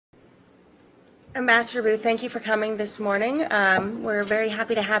Ambassador Booth, thank you for coming this morning. We're very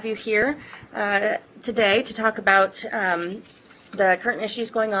happy to have you here today to talk about the current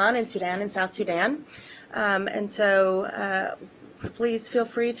issues going on in Sudan and South Sudan. Please feel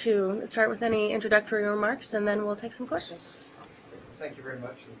free to start with any introductory remarks, and then we'll take some questions. Thank you very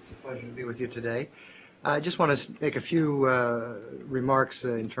much. It's a pleasure to be with you today. I just want to make a few remarks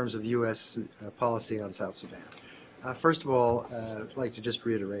in terms of U.S. policy on South Sudan. First of all, I'd like to just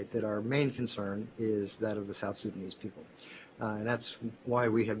reiterate that our main concern is that of the South Sudanese people. And that's why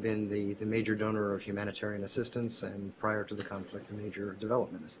we have been the major donor of humanitarian assistance, and prior to the conflict, a major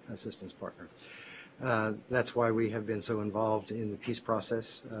development assistance partner. That's why we have been so involved in the peace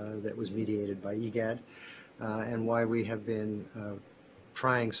process that was mediated by IGAD, and why we have been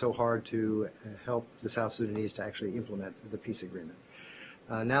trying so hard to help the South Sudanese to actually implement the peace agreement.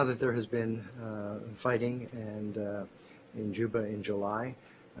 Now that there has been fighting and in Juba in July,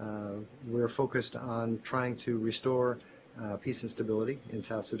 we're focused on trying to restore peace and stability in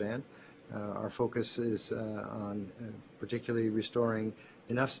South Sudan. Our focus is on particularly restoring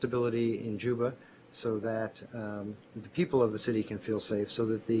enough stability in Juba so that the people of the city can feel safe, so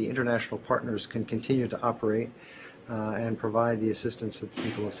that the international partners can continue to operate and provide the assistance that the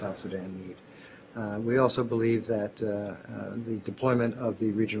people of South Sudan need. We also believe that the deployment of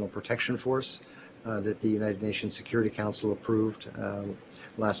the Regional Protection Force that the United Nations Security Council approved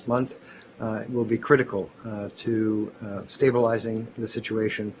last month will be critical to stabilizing the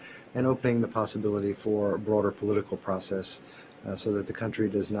situation and opening the possibility for a broader political process so that the country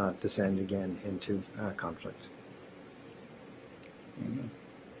does not descend again into conflict. Mm-hmm.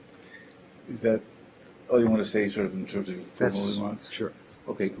 Is that all you want to say, sort of in terms of formal remarks? Sure.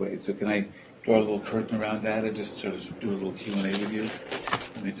 Okay, great. So can I draw a little curtain around that and just sort of do a little Q&A with you?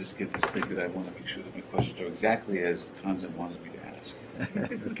 Let me just get this thing, because I want to make sure that my questions are exactly as Tanzan wanted me to ask.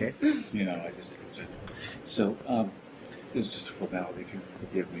 Okay. You know, so this is just a formality, if you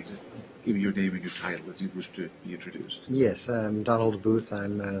forgive me. Just give me your name and your title as you wish to be introduced. Yes, I'm Donald Booth.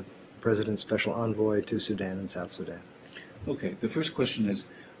 I'm President's Special Envoy to Sudan and South Sudan. Okay, the first question is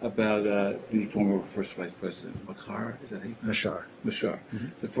about the former First Vice President Machar. Is that how you pronounce it? Machar. Machar. Mm-hmm.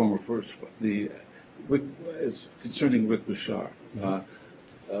 The former concerning Riek Machar.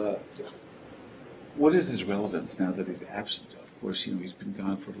 What is his relevance now that he's absent? Of course, you know, he's been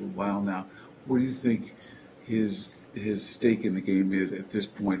gone for a little while now. What do you think his stake in the game is at this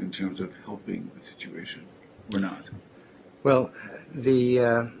point in terms of helping the situation, or not? Well,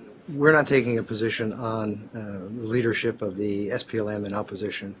 we're not taking a position on the leadership of the SPLM in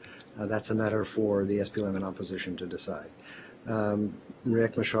opposition. That's a matter for the SPLM in opposition to decide.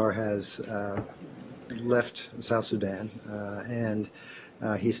 Riek Machar has left South Sudan, and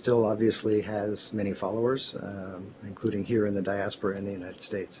he still obviously has many followers, including here in the diaspora in the United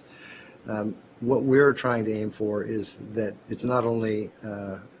States. What we're trying to aim for is that it's not only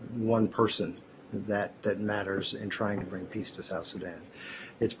one person that matters in trying to bring peace to South Sudan.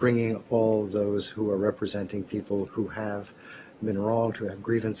 It's bringing all of those who are representing people who have been wronged, who have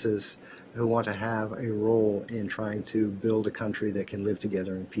grievances, who want to have a role in trying to build a country that can live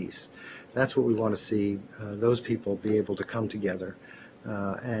together in peace. That's what we want to see, those people be able to come together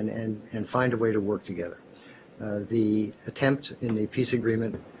and find a way to work together. The attempt in the peace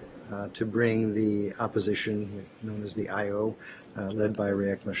agreement to bring the opposition, known as the IO, led by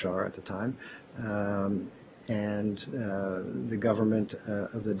Riek Machar at the time, and the government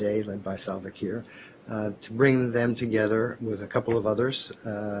of the day, led by Salva Kiir, to bring them together with a couple of others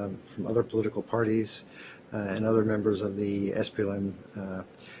from other political parties and other members of the SPLM,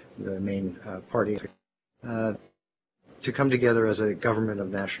 the main party, to come together as a government of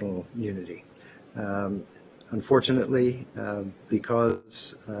national unity. Unfortunately,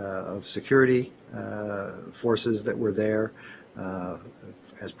 because of security forces that were there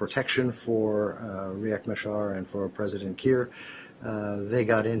as protection for Riek Machar and for President Kiir, they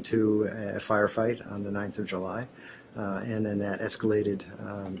got into a firefight on the 9th of July, and then that escalated,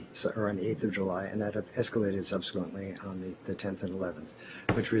 or on the 8th of July, and that escalated subsequently on the 10th and 11th,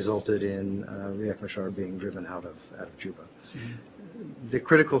 which resulted in Riek Machar being driven out of Juba. Mm-hmm. The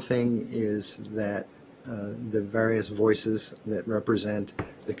critical thing is that the various voices that represent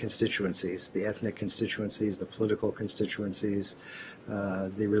the constituencies, the ethnic constituencies, the political constituencies,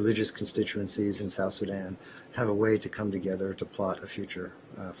 the religious constituencies in South Sudan, have a way to come together to plot a future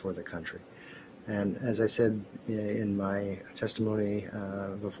for the country. And as I said in my testimony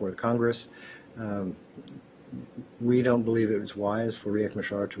before the Congress, we don't believe it was wise for Riek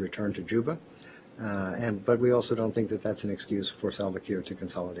Machar to return to Juba, but we also don't think that that's an excuse for Salva Kiir to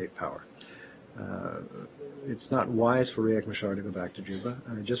consolidate power. it's not wise for Riek Machar to go back to Juba,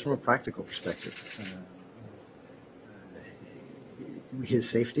 just from a practical perspective. His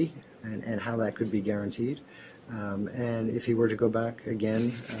safety and how that could be guaranteed. And if he were to go back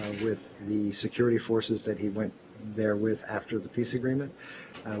again with the security forces that he went there with after the peace agreement,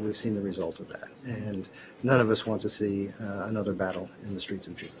 we've seen the result of that. And none of us want to see another battle in the streets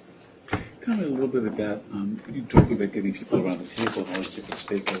of Juba. Tell me a little bit about, you talking about getting people around the table and all these different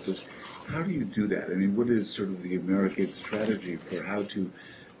stakeholders. How do you do that? I mean, what is sort of the American strategy for how to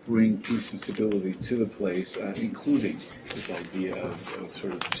bring peace and stability to the place, including this idea of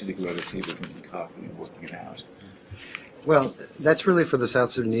sort of sitting around a table drinking coffee and working it out? Well, that's really for the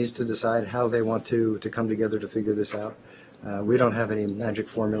South Sudanese to decide how they want to come together to figure this out. We don't have any magic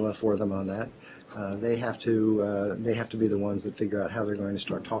formula for them on that. They have to be the ones that figure out how they're going to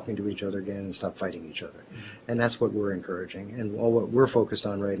start talking to each other again and stop fighting each other. And that's what we're encouraging. And all what we're focused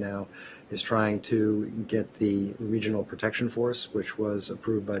on right now is trying to get the Regional Protection Force, which was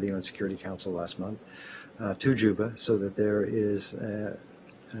approved by the UN Security Council last month, to Juba, so that there is a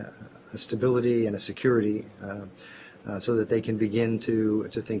stability and a security so that they can begin to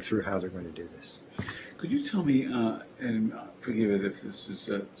think through how they're going to do this. Could you tell me, and forgive it if this is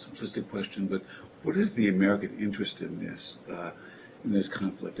a simplistic question, but what is the American interest in this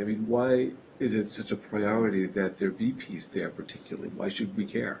conflict? I mean, why is it such a priority that there be peace there particularly? Why should we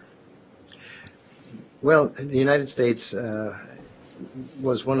care? Well, the United States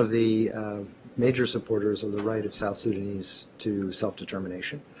was one of the major supporters of the right of South Sudanese to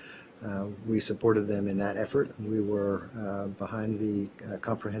self-determination. We supported them in that effort. We were behind the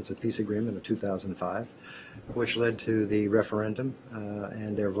Comprehensive Peace Agreement of 2005, which led to the referendum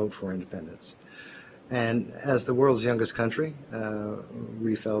and their vote for independence. And as the world's youngest country,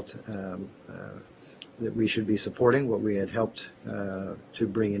 we felt that we should be supporting what we had helped to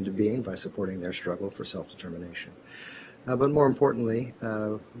bring into being by supporting their struggle for self-determination. But more importantly,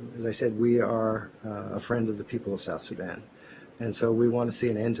 as I said, we are a friend of the people of South Sudan. And so we want to see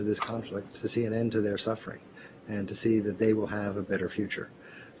an end to this conflict, to see an end to their suffering, and to see that they will have a better future.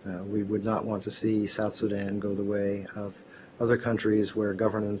 We would not want to see South Sudan go the way of other countries where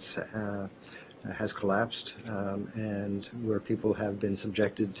governance has collapsed and where people have been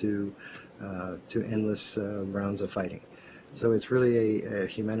subjected to endless rounds of fighting. So it's really a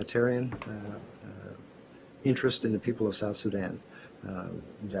humanitarian interest in the people of South Sudan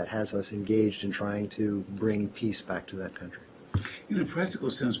that has us engaged in trying to bring peace back to that country. In a practical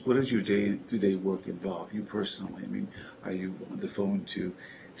sense, what does your day-to-day work involve, you personally? I mean, are you on the phone to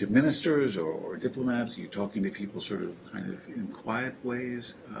ministers or diplomats? Are you talking to people sort of kind of in quiet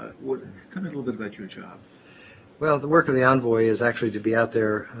ways? Tell me a little bit about your job. Well, the work of the envoy is actually to be out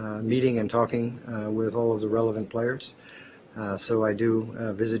there meeting and talking with all of the relevant players. So I do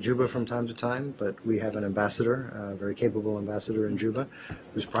visit Juba from time to time, but we have an ambassador, a very capable ambassador in Juba,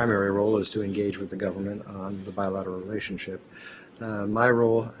 whose primary role is to engage with the government on the bilateral relationship. My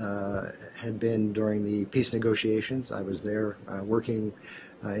role had been during the peace negotiations. I was there working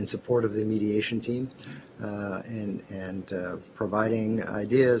in support of the mediation team and providing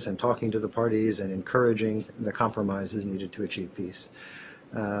ideas and talking to the parties and encouraging the compromises needed to achieve peace.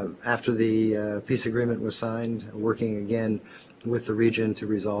 After the peace agreement was signed, working again with the region to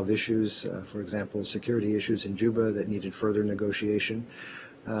resolve issues, for example, security issues in Juba that needed further negotiation.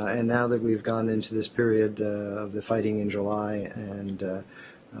 And now that we've gone into this period of the fighting in July and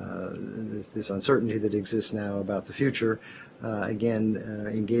this uncertainty that exists now about the future, again,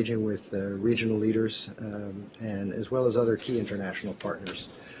 engaging with regional leaders and as well as other key international partners.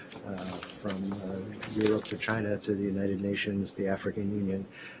 From Europe to China to the United Nations, the African Union,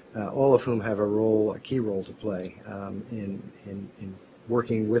 all of whom have a key role to play in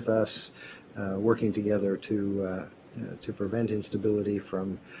working with us, working together to prevent instability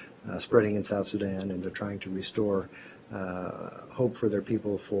from spreading in South Sudan and to trying to restore hope for their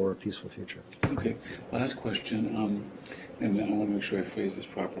people for a peaceful future. Okay, last question, and I want to make sure I phrase this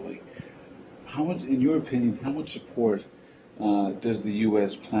properly. How much, in your opinion, how much support does the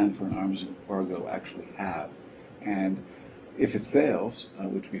U.S. plan for an arms embargo actually have? And if it fails,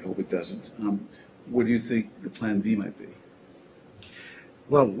 which we hope it doesn't, what do you think the plan B might be?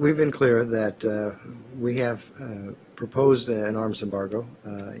 Well, we've been clear that we have proposed an arms embargo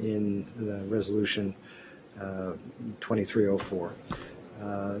in the resolution 2304,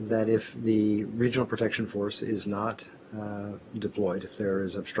 that if the Regional Protection Force is not deployed, if there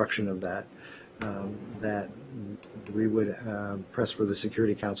is obstruction of that, that we would press for the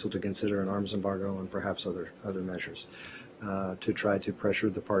Security Council to consider an arms embargo and perhaps other measures. to try to pressure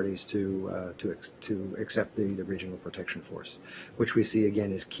the parties to accept the regional protection force, which we see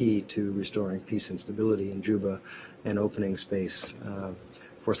again is key to restoring peace and stability in Juba and opening space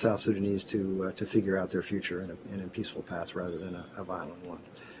for South Sudanese to figure out their future in a peaceful path rather than a violent one.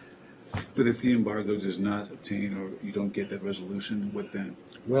 But if the embargo does not obtain or you don't get that resolution, what then?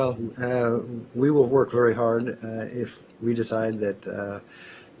 Well, we will work very hard if we decide that the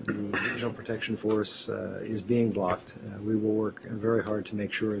Regional Protection Force is being blocked. We will work very hard to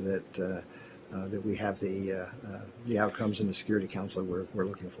make sure that that we have the outcomes in the Security Council we're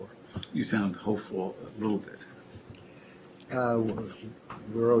looking for. You sound hopeful a little bit.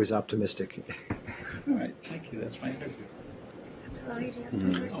 We're always optimistic. All right, thank you. That's my interview.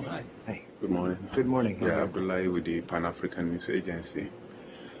 Oh, hi. Hey, Good morning. good morning. Yeah, Abdullahi with the Pan-African News Agency.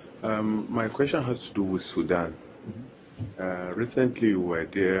 My question has to do with Sudan. Recently, you were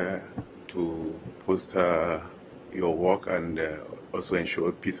there to poster your work and also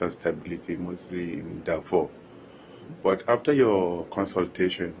ensure peace and stability, mostly in Darfur. But after your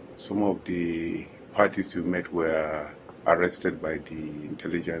consultation, some of the parties you met were arrested by the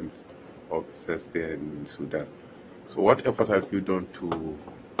intelligence officers there in Sudan. So what effort have you done to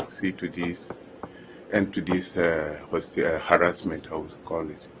see to this, and to this harassment, I would call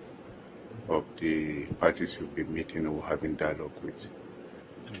it, of the parties you've been meeting or having dialogue with?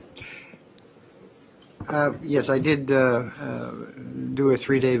 Yes, I did do a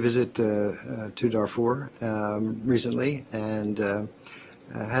 3-day visit to Darfur recently, and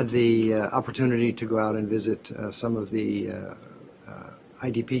had the opportunity to go out and visit some of the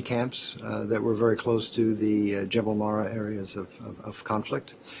IDP camps that were very close to the Jebel Mara areas of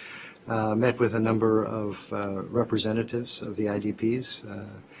conflict. Met with a number of representatives of the IDPs,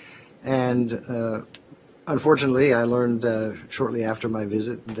 and unfortunately I learned shortly after my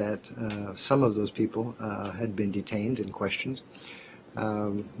visit that some of those people had been detained and questioned.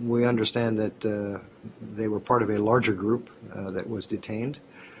 We understand that they were part of a larger group that was detained.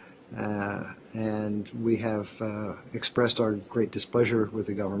 And we have expressed our great displeasure with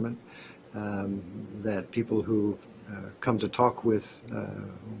the government that people who come to talk with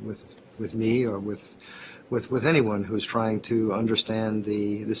me or with anyone who's trying to understand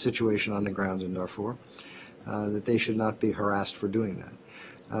the situation on the ground in Darfur, that they should not be harassed for doing that.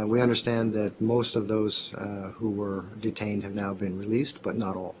 We understand that most of those who were detained have now been released, but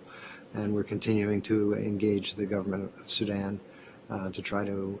not all. And we're continuing to engage the government of Sudan to try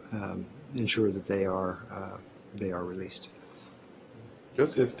to ensure that they are released.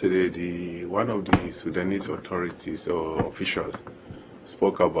 Just yesterday, one of the Sudanese authorities or officials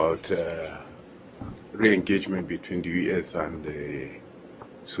spoke about re-engagement between the U.S. and the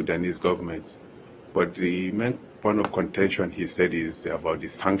Sudanese government. But the main point of contention, he said, is about the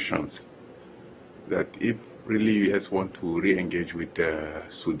sanctions. That if really U.S. want to re-engage with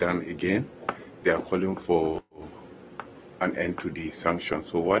Sudan again, they are calling for an end to the sanctions.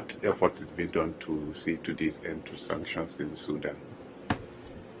 So what effort is being done to see to this end to sanctions in Sudan?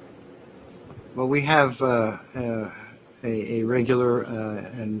 Well, we have a regular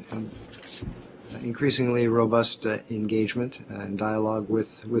and increasingly robust engagement and dialogue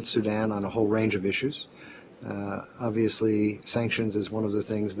with Sudan on a whole range of issues. Obviously, sanctions is one of the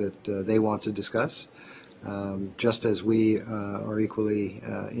things that they want to discuss, just as we are equally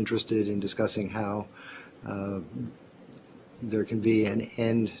interested in discussing how there can be an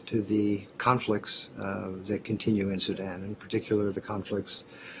end to the conflicts that continue in Sudan, in particular the conflicts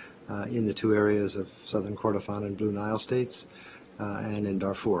in the two areas of southern Kordofan and Blue Nile states and in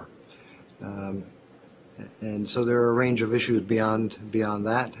Darfur. And so there are a range of issues beyond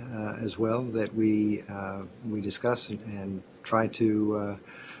that as well that we discuss and try to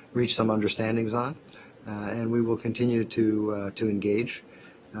reach some understandings on, and we will continue to engage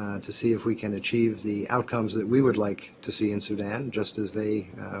to see if we can achieve the outcomes that we would like to see in Sudan, just as they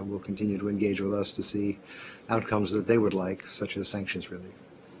will continue to engage with us to see outcomes that they would like, such as sanctions relief.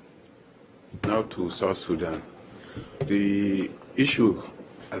 Now to South Sudan. The issue,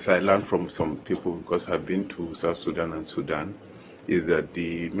 as I learned from some people, because I've been to South Sudan and Sudan, is that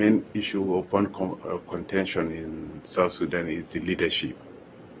the main issue upon contention in South Sudan is the leadership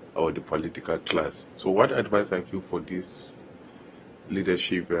or the political class. So what advice have you for this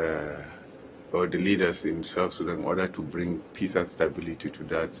leadership or the leaders in South Sudan in order to bring peace and stability to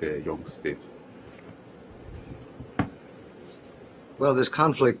that young state? Well, this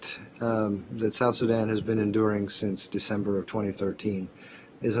conflict that South Sudan has been enduring since December of 2013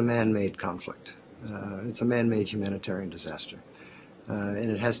 is a man-made conflict. It's a man-made humanitarian disaster. And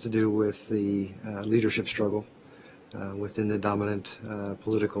it has to do with the leadership struggle within the dominant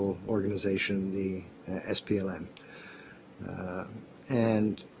political organization, the SPLM.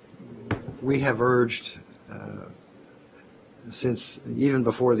 And we have urged, since even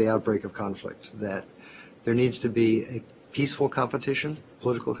before the outbreak of conflict, that there needs to be a peaceful competition,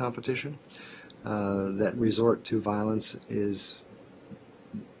 political competition. That resort to violence is,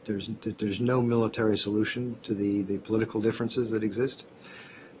 there's no military solution to the political differences that exist.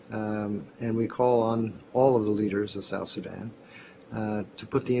 And we call on all of the leaders of South Sudan to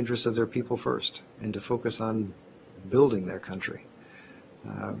put the interests of their people first and to focus on building their country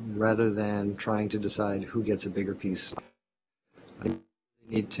rather than trying to decide who gets a bigger piece. They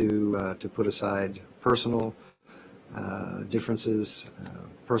need to put aside personal differences,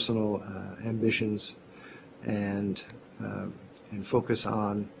 personal ambitions, and focus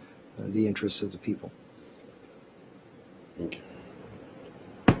on the interests of the people. Thank you.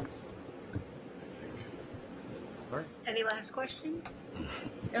 Any last question?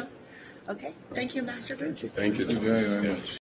 No? Okay. Thank you, Ambassador Booth. Thank you. Thank you. Thank you very much.